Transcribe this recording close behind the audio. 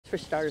for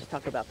starters,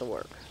 talk about the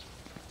work.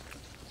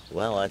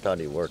 Well, I thought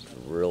he worked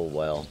real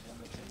well.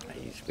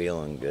 He's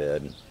feeling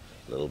good,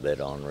 a little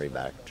bit ornery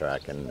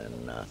backtracking,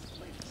 and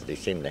he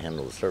seemed to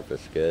handle the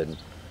surface good.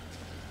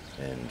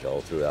 And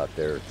Joel threw out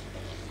there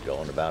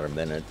going about a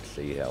minute to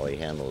see how he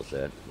handles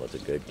it with a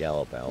good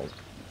gallop out.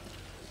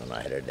 When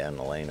I headed down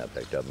the lane, I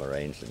picked up my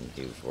reins, and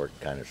he was working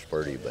kind of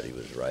spurty, but he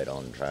was right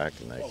on track.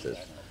 And I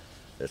said,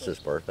 "This is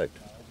perfect."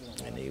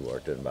 And he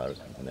worked it about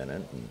a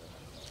minute and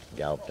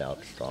galloped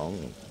out strong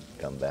and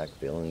come back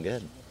feeling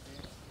good.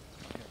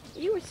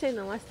 You were saying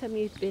the last time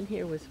you'd been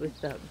here was with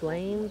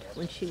Blamed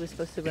when she was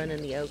supposed to run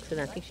in the Oaks, and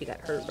I think she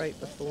got hurt right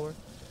before.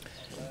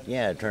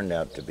 Yeah, it turned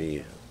out to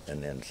be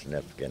an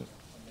insignificant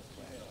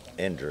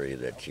injury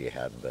that she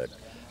had, but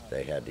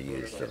they had to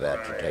use the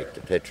vet to take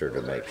the picture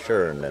to make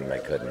sure, and then they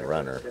couldn't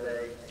run her.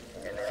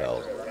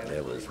 So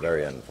it was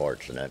very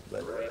unfortunate,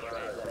 but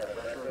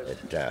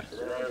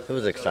it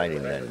was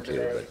exciting then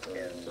too.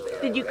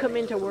 But Did you come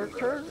in to work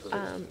her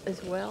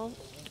as well?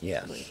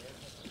 yes,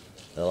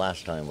 the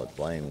last time with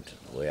Blamed,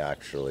 we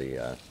actually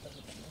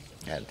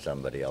had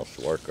somebody else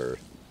work her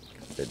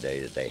the day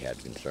that they had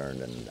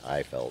concern, and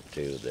I felt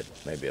too that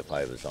maybe if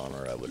I was on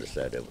her, I would have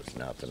said it was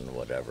nothing,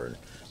 whatever, and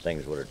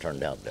things would have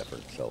turned out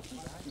different. So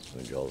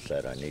when Joel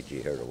said, "I need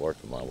you here to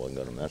work them," I wasn't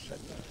going to miss it.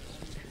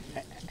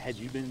 Had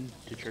you been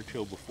to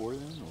Churchill before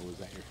then, or was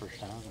that your first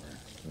time?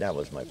 Or? That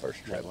was my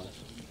first trip.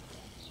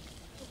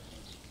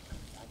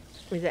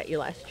 Was that your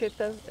last trip,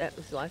 though? That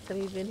was the last time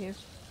you've been here?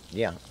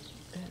 Yeah.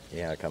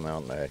 Yeah, I come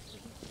out and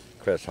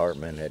Chris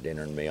Hartman had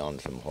entered me on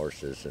some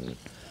horses, and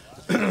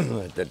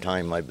at the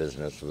time my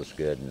business was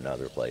good in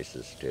other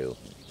places too.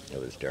 It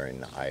was during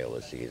the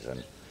Iowa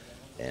season,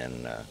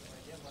 and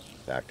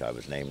in fact I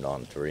was named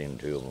on 3 and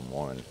 2 of them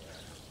won.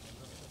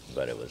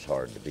 But it was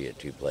hard to be at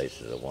 2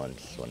 places at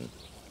once when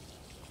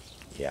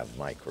you have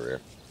my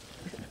career.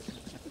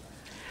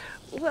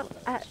 Well,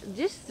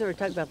 just sort of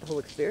talk about the whole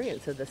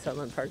experience of the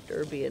Sunland Park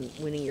Derby and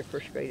winning your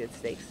first graded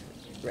stakes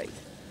race.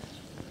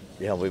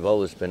 Yeah, we've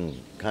always been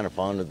kind of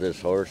fond of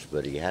this horse,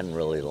 but he hadn't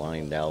really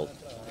lined out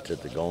to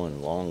the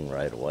going long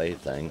right away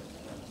thing.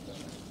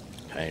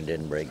 I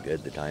didn't break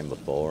good the time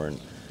before,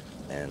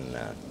 and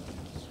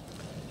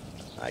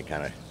I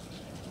kind of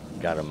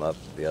got him up.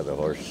 The other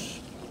horse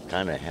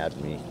kind of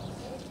had me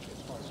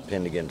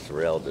pinned against the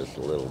rail just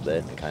a little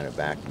bit and kind of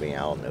backed me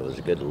out, and it was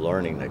a good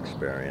learning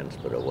experience,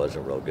 but it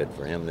wasn't real good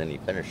for him. Then he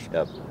finished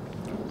up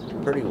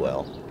pretty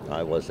well.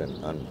 I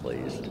wasn't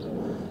unpleased,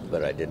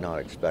 but I did not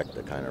expect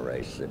the kind of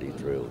race that he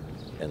threw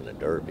in the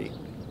Derby.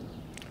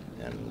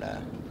 And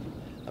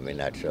I mean,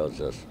 that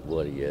shows us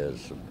what he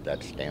is,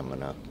 that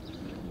stamina,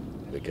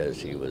 because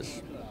he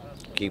was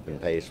keeping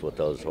pace with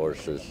those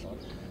horses,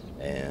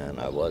 and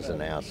I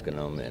wasn't asking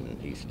him,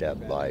 and he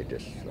stepped by.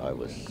 I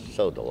was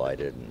so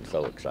delighted and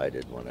so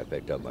excited when I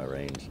picked up my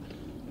reins,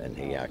 and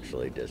he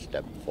actually just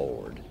stepped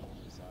forward.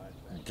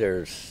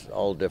 There's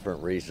all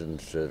different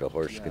reasons that a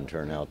horse can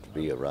turn out to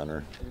be a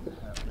runner,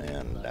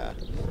 and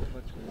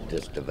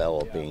just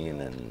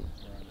developing, and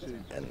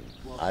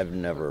I've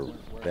never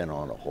been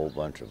on a whole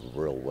bunch of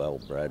real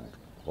well-bred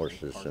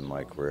horses in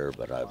my career,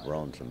 but I've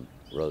rode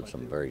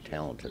some very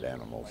talented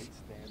animals,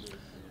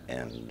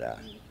 and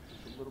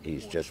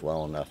he's just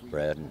well enough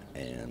bred,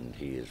 and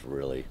he is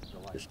really,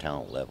 his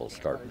talent level's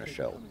starting to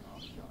show.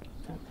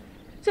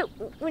 So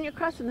when you're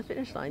crossing the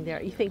finish line there,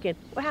 are you thinking,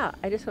 wow,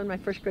 I just won my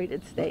first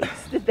graded stakes?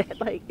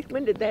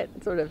 When did that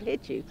sort of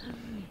hit you?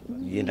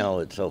 You know,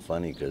 it's so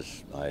funny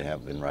because I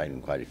have been riding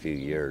quite a few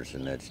years,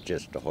 and it's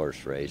just a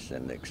horse race,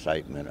 and the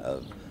excitement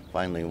of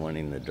finally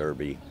winning the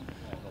Derby,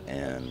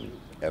 and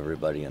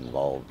everybody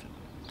involved,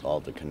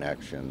 all the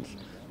connections,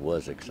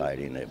 was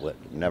exciting. It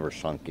never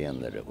sunk in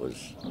that it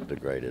was the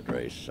graded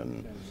race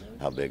and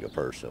how big a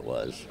purse it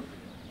was.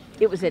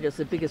 It was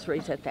the biggest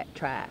race at that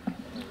track.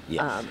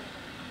 Yes.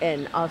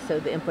 And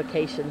also the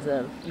implications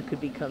of you could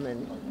be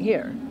coming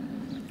here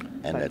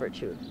by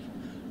virtue.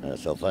 And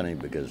it's so funny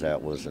because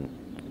that wasn't,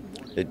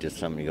 it just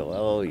something you go,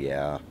 oh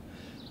yeah,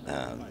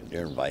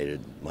 you're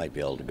invited, might be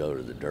able to go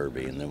to the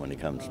Derby, and then when he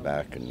comes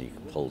back and he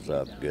pulls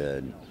up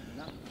good,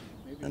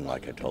 and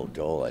like I told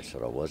Joel, I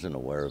said I wasn't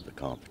aware of the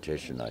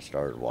competition. I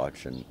started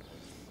watching,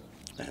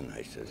 and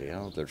I said, you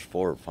know, there's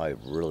 4 or 5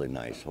 really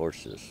nice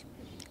horses,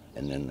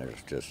 and then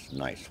there's just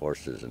nice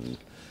horses,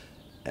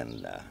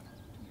 and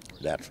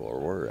that's where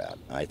we're at,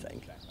 I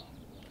think.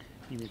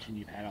 You mentioned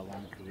you've had a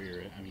long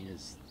career. I mean,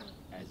 has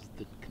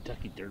the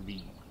Kentucky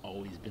Derby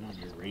always been on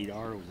your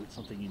radar? Was it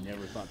something you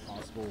never thought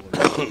possible?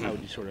 Or how would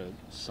you sort of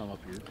sum up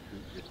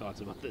your thoughts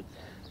about the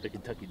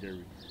Kentucky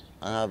Derby?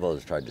 I've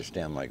always tried to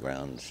stand my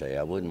ground and say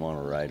I wouldn't want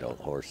to ride a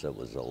horse that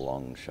was a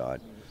long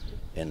shot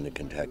in the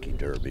Kentucky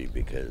Derby,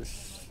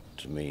 because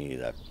to me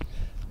that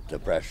the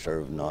pressure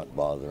of not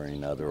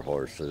bothering other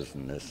horses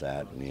and this,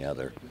 that, and the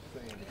other.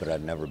 But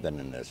I've never been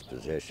in this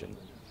position.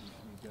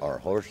 Our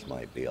horse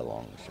might be a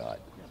long shot,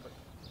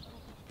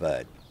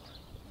 but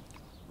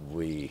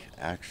we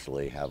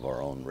actually have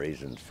our own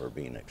reasons for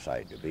being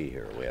excited to be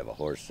here. We have a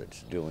horse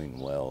that's doing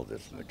well,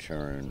 that's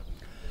maturing.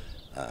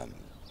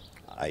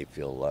 I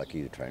feel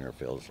lucky, the trainer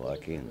feels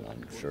lucky, and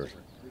I'm sure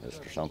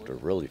Mr. Sumter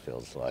really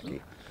feels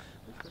lucky.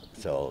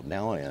 So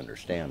now I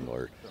understand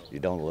where you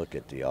don't look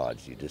at the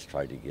odds, you just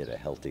try to get a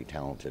healthy,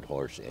 talented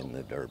horse in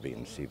the Derby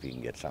and see if you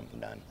can get something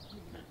done.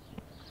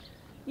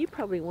 You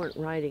probably weren't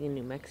riding in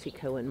New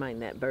Mexico when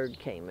Mind That Bird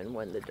came and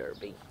won the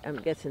Derby. I'm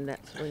guessing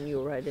that's when you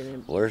were riding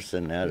in... Worse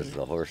than that is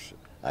the horse,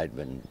 I'd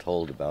been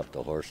told about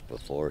the horse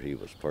before he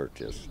was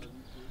purchased.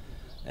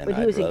 And When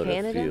he was in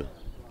Canada?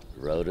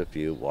 Rode a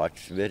few,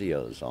 watched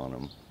videos on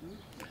him,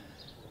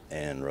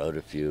 and rode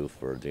a few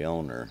for the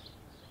owner.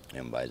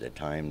 And by the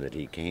time that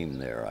he came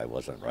there, I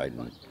wasn't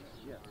riding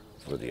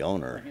for the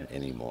owner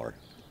anymore.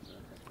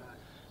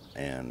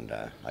 And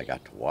I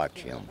got to watch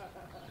him.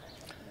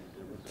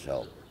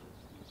 So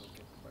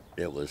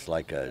it was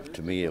like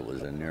to me, it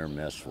was a near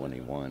miss when he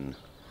won.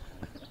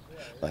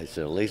 I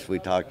said, at least we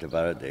talked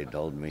about it. They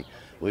told me,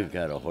 we've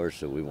got a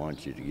horse that we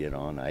want you to get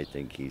on. I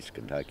think he's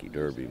Kentucky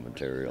Derby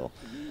material.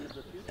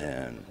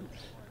 And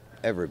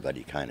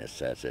everybody kind of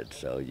says it,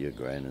 so you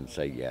grin and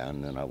say, yeah.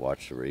 And then I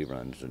watched the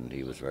reruns, and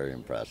he was very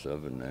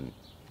impressive, and then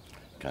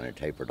kind of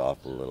tapered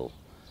off a little.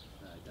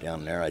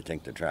 Down there, I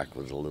think the track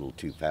was a little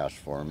too fast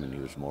for him, and he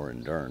was more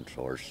endurance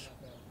horse.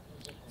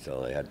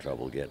 So they had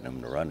trouble getting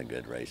him to run a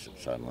good race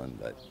at Sunland,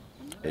 but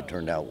it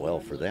turned out well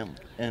for them.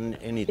 And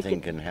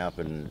anything can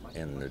happen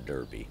in the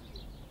Derby.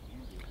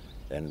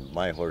 And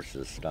my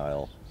horse's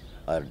style,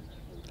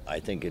 I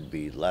think it'd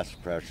be less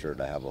pressure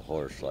to have a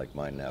horse like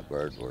Mind That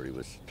Bird, where he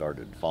was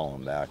started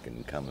falling back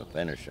and coming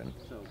finishing,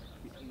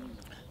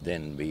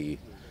 than be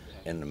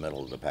in the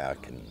middle of the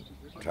pack and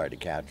try to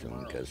catch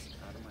him, because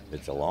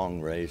it's a long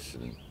race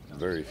and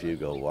very few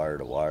go wire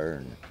to wire,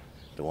 and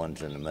the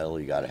ones in the middle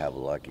you got to have a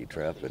lucky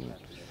trip. And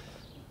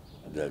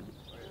the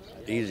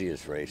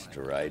easiest race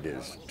to ride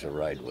is to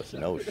ride with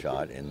no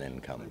shot and then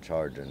come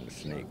charging and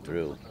sneak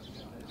through.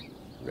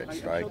 Rich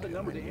Strike,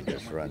 and he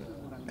just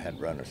had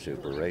run a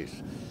super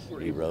race.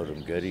 He rode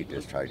him good. He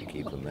just tried to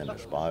keep him in the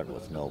spot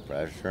with no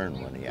pressure,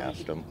 and when he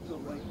asked them,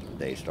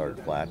 they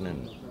started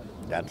flattening.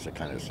 That's the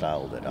kind of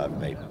style that I've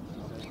made.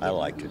 I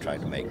like to try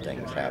to make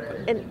things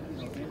happen.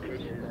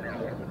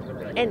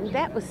 And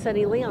that was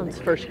Sonny Leon's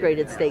first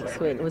graded stakes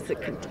win. It was the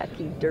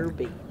Kentucky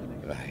Derby.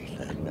 Right,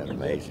 isn't that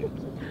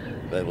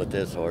amazing? But with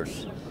this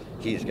horse,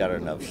 he's got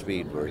enough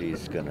speed where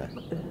he's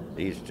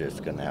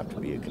just gonna have to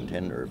be a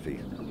contender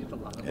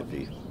if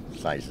he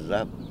sizes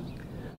up.